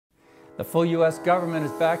The full U.S. government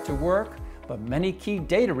is back to work, but many key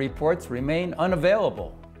data reports remain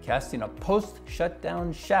unavailable, casting a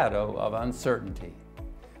post-shutdown shadow of uncertainty.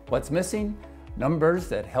 What's missing? Numbers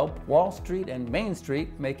that help Wall Street and Main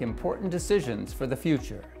Street make important decisions for the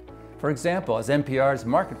future. For example, as NPR's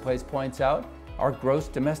Marketplace points out, our gross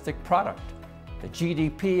domestic product, the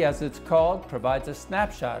GDP as it's called, provides a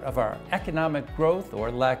snapshot of our economic growth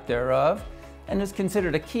or lack thereof, and is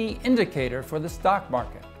considered a key indicator for the stock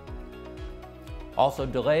market. Also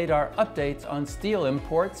delayed are updates on steel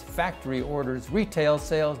imports, factory orders, retail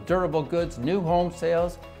sales, durable goods, new home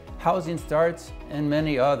sales, housing starts, and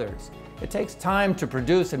many others. It takes time to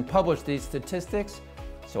produce and publish these statistics,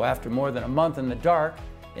 so after more than a month in the dark,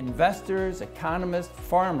 investors, economists,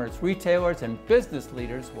 farmers, retailers, and business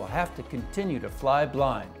leaders will have to continue to fly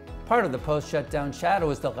blind. Part of the post-shutdown shadow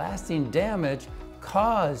is the lasting damage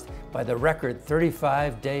caused by the record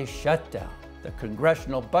 35-day shutdown. The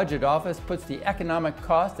Congressional Budget Office puts the economic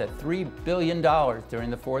cost at $3 billion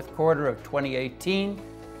during the fourth quarter of 2018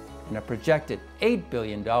 and a projected $8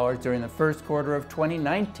 billion during the first quarter of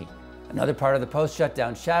 2019. Another part of the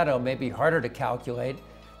post-shutdown shadow may be harder to calculate: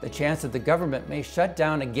 the chance that the government may shut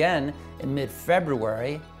down again in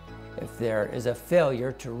mid-February if there is a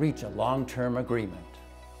failure to reach a long-term agreement.